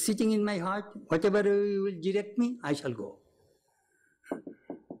 you are sitting in my heart, whatever you will direct me, I shall go.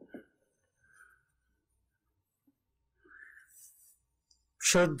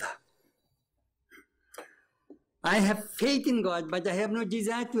 Shraddha. I have faith in God, but I have no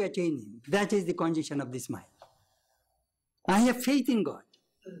desire to attain Him. That is the condition of this mind. I have faith in God,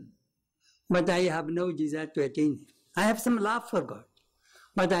 but I have no desire to attain Him. I have some love for God,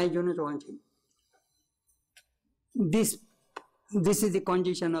 but I do not want Him. This is the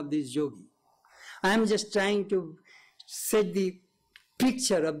condition of this yogi. I am just trying to set the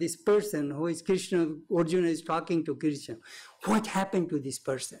picture of this person who is Krishna. Arjuna is talking to Krishna. What happened to this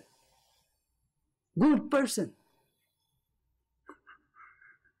person? Good person.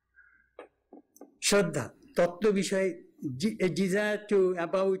 Shraddha, Tattva Vishaya a desire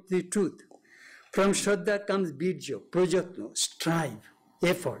about the truth. From Shraddha comes Birjo, Projatno, strive,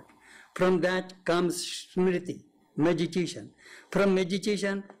 effort. From that comes Smriti, meditation. From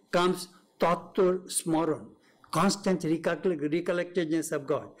meditation comes Tattva Smaran, constant recollectedness of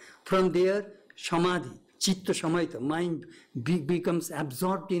God. From there, Samadhi, Chitta Samaita, mind becomes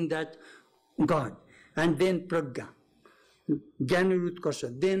absorbed in that God. And then Pragya, Jnana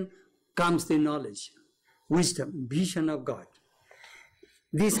Utkarsha. Then comes the knowledge, wisdom, vision of God.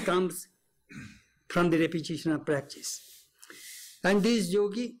 This comes from the repetition of practice. And this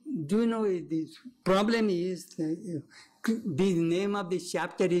yogi, do you know, the problem is, the name of this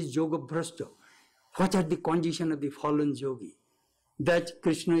chapter is Yoga Bhrashta. What are the conditions of the fallen yogi? That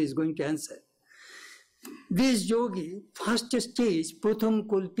Krishna is going to answer. This yogi, first stage, Pratham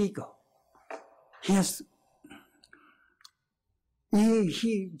Kulpika.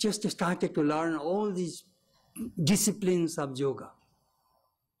 He just started to learn all these disciplines of yoga,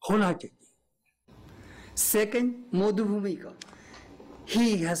 wholeheartedly. Second, Madhubhumika.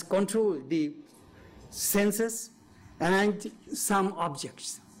 He has controlled the senses and some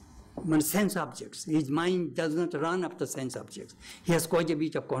objects, sense objects. His mind does not run after sense objects. He has quite a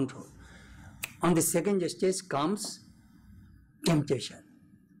bit of control. On the second stage comes temptation,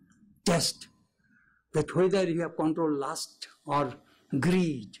 test, that whether you have controlled lust or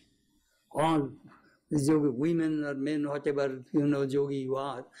greed, or yogi, women or men, whatever, yogi you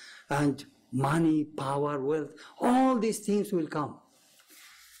are, and money, power, wealth, all these things will come.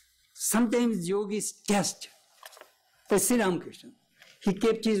 Sometimes yogis test. Sri Ramakrishna, he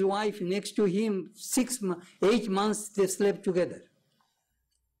kept his wife next to him 8 months, they slept together.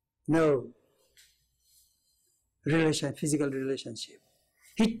 No physical relationship.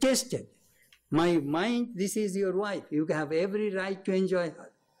 He tested. My mind, this is your wife. You have every right to enjoy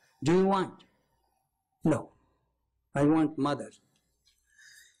her. Do you want? No. I want mother.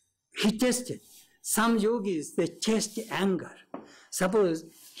 He tested. Some yogis, they test anger. Suppose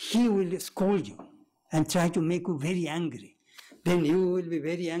he will scold you and try to make you very angry. Then you will be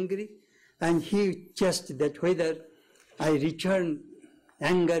very angry, and he tests that whether I return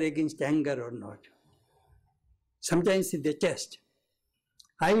anger against anger or not. Sometimes they test.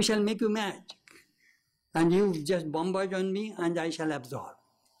 I shall make you mad, and you just bombard on me, and I shall absorb.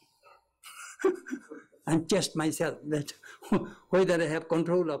 And test myself that whether I have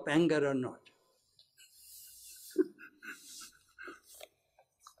control of anger or not.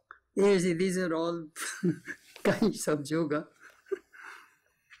 Yes, these are all kinds of yoga.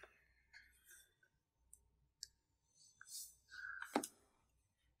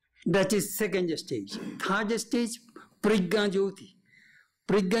 That is second stage. Third stage, Prajna Jyoti.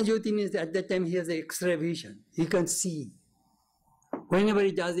 Prajna Jyoti means at that time he has X-ray vision. He can see. Whenever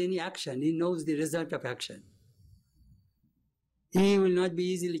he does any action, he knows the result of action. He will not be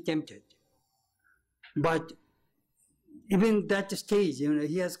easily tempted. But even that stage,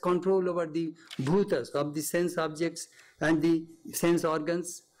 he has control over the bhutas, of the sense objects and the sense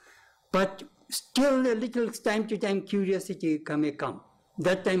organs. But still a little time to time curiosity may come.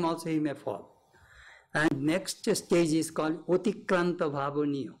 That time also he may fall. And next stage is called Otikranta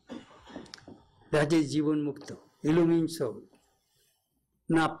Bhavaniya. That is Jivan Mukta, illumined soul.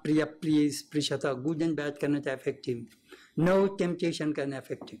 Na priya priya sprishata, good and bad cannot affect him. No temptation can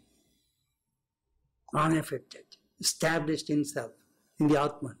affect him. Unaffected, established himself in the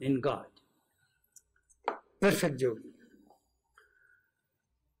Atman, in God. Perfect yogi.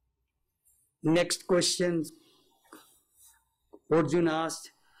 Next question, Arjuna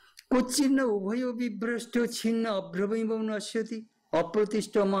asked, Kuchina ubhayo vibrashto chinna abhravaimam nasyati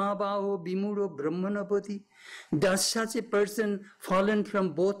apratishta mahabaho vimudo brahmanapati. Does such a person fallen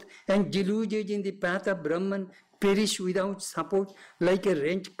from both and deluded in the path of Brahman perish without support like a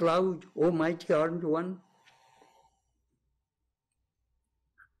rent cloud, O mighty armed one?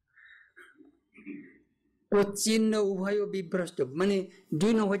 Kuchina ubhayo vibrashto. Do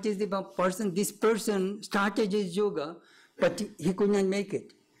you know what is the person? This person started his yoga, but he could not make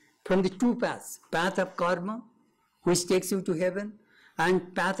it. From the two paths, path of karma, which takes you to heaven,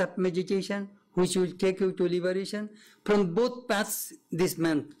 and path of meditation, which will take you to liberation. From both paths, this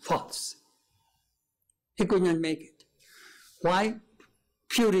man falls. He could not make it. Why?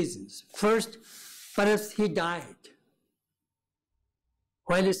 Few reasons. First, perhaps he died.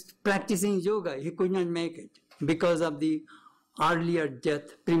 While he's practicing yoga, he could not make it because of the earlier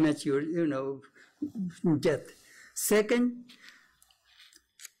death, premature, death. Second,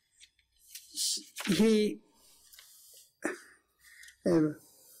 he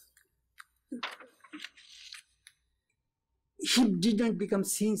did not become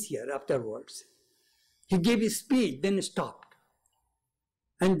sincere afterwards. He gave his speech, then stopped.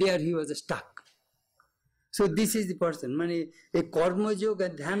 And there he was stuck. So this is the person. A karma yoga,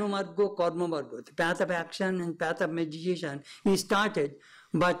 dhyana margo, karma margo. The path of action and path of meditation, he started,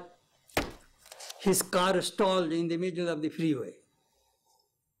 but his car stalled in the middle of the freeway.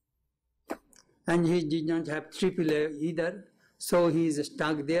 And he did not have AAA either, so he is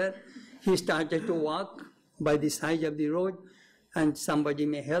stuck there. He started to walk by the side of the road, and somebody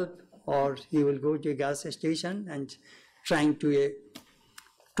may help, or he will go to a gas station and trying to a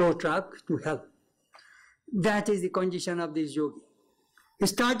tow truck to help. That is the condition of this yogi. He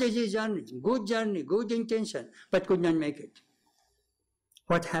started his journey, good intention, but could not make it.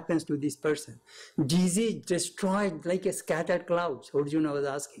 What happens to this person? Disease destroyed like a scattered clouds, Arjuna was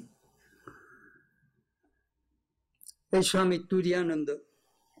asking. Swami Chetanananda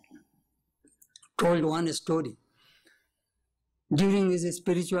told one story. During his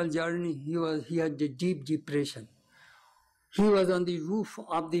spiritual journey, he had a deep depression. He was on the roof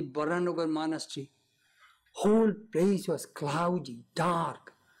of the Baranagar monastery. Whole place was cloudy,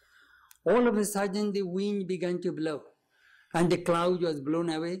 dark. All of a sudden the wind began to blow and the cloud was blown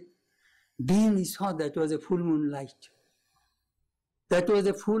away. Then he saw that was a full moon light. That was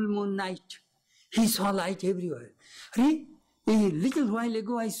a full moon night. He saw light everywhere. A little while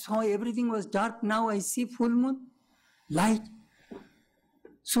ago I saw everything was dark, now I see full moon, light.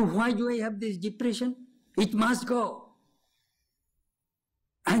 So why do I have this depression? It must go.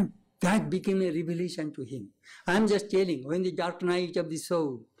 And that became a revelation to him. I am just telling, when the dark night of the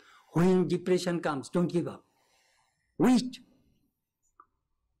soul, when depression comes, don't give up. Wait.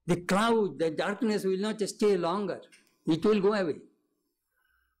 The cloud, the darkness will not stay longer. It will go away.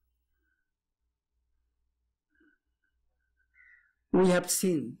 We have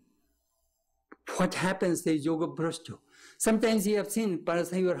seen what happens in yoga bhrashta. Sometimes you have seen,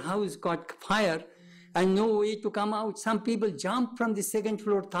 perhaps your house caught fire and no way to come out. Some people jump from the second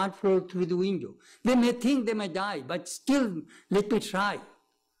floor, third floor through the window. They may think they may die, but still, let me try.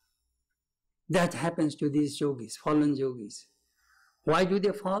 That happens to these yogis, fallen yogis. Why do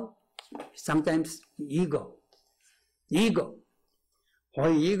they fall? Sometimes ego. Ego. Or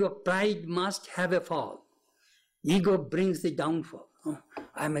ego, pride must have a fall. Ego brings the downfall. Oh,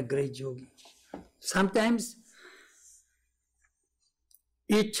 I'm a great yogi. Sometimes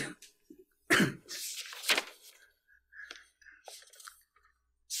it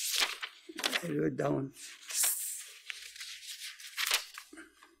I wrote down.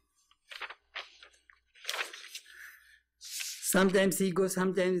 Sometimes ego,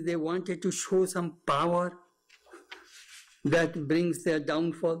 sometimes they wanted to show some power that brings their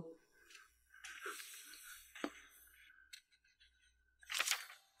downfall.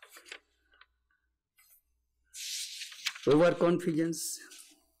 Overconfidence.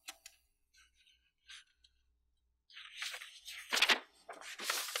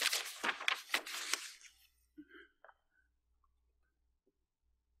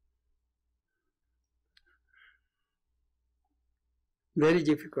 Very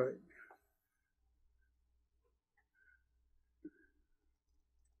difficult.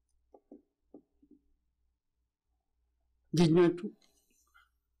 Did not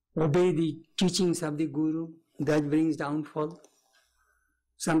obey the teachings of the Guru, that brings downfall.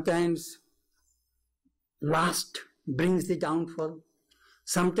 Sometimes lust brings the downfall.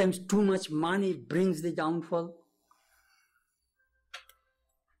 Sometimes too much money brings the downfall.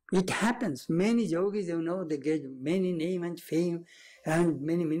 It happens. Many yogis, they get many name and fame and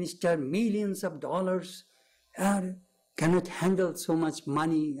many ministers, millions of dollars, and cannot handle so much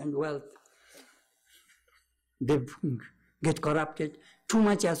money and wealth. They get corrupted. Too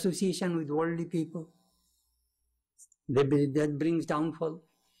much association with worldly people. That brings downfall.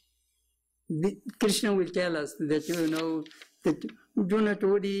 Krishna will tell us that, that do not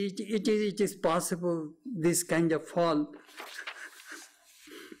worry, it is possible, this kind of fall.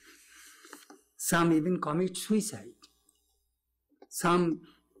 Some even commit suicide. Some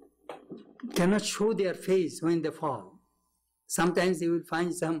cannot show their face when they fall. Sometimes you will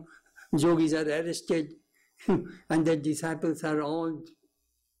find some yogis are arrested and their disciples are all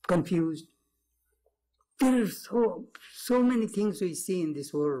confused. There are so many things we see in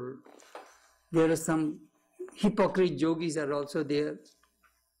this world. There are some hypocrite yogis are also there.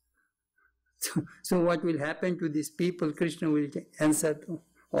 So what will happen to these people? Krishna will answer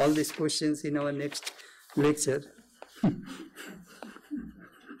all these questions in our next lecture.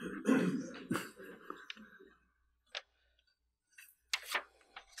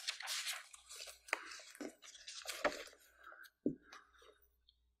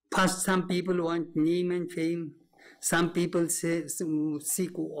 First, some people want name and fame. Some people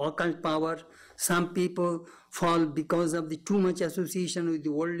seek occult power. Some people fall because of the too much association with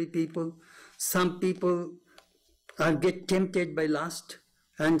the worldly people. Some people get tempted by lust,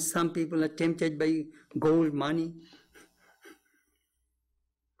 and some people are tempted by gold, money.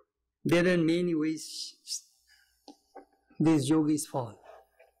 There are many ways these yogis fall.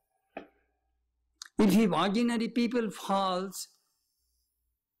 If ordinary people fall,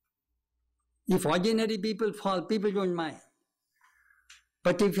 people don't mind.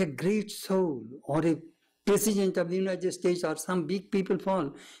 But if a great soul or a president of the United States or some big people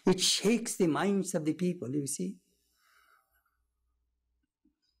fall, it shakes the minds of the people, you see.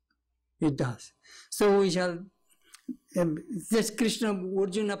 It does. So we shall, just Krishna,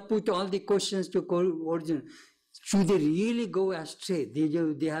 Arjuna put all the questions to Arjuna. Should they really go astray?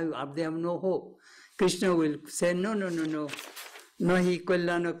 They have no hope. Krishna will say, no. Nahi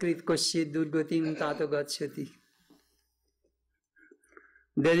kalyana krit kasyit durgatim tato gacchati.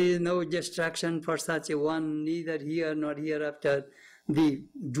 There is no distraction for such a one, neither here nor hereafter, the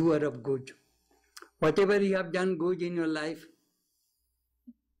doer of good. Whatever you have done good in your life,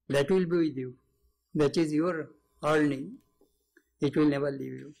 that will be with you. That is your earning. It will never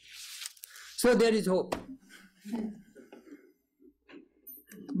leave you. So there is hope.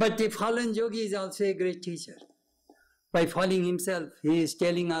 But the fallen yogi is also a great teacher. By falling himself, he is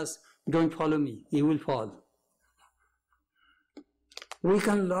telling us, don't follow me, he will fall. We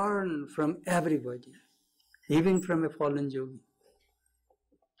can learn from everybody, even from a fallen yogi.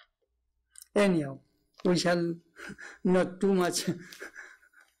 Anyhow, we shall not too much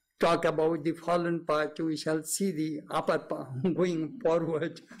talk about the fallen part, we shall see the upper part going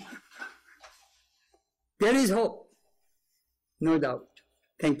forward. There is hope, no doubt.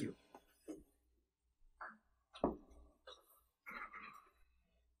 Thank you.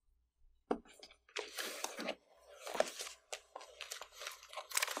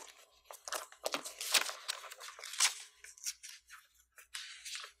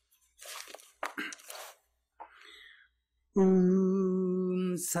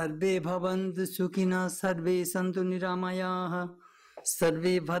 सर्वे भवन्तु सुखिनः सर्वे सन्तु निरामयाः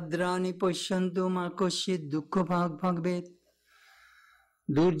सर्वे भद्राणि पश्यन्तु मा कश्चित् दुःखभाग् भवेत्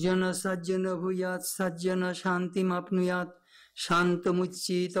दुर्जन सज्जन भूयात् सज्जन शान्तिमाप्नुयात्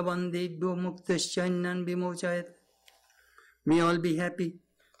शान्तमुच्चेत वन्देभ्यो मुक्तश्चैनं विमोचयेत्. May all be happy,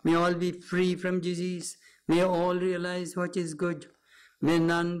 may all be free from disease, may all realize what is good, may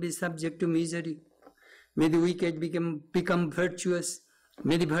none be subject to misery. May the wicked become virtuous.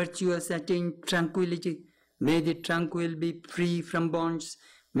 May the virtuous attain tranquility. May the tranquil be free from bonds.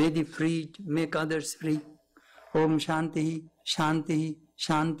 May the freed make others free. Om Shanti, Shanti,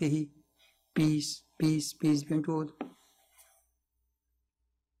 Shanti. Peace, peace, peace be unto all.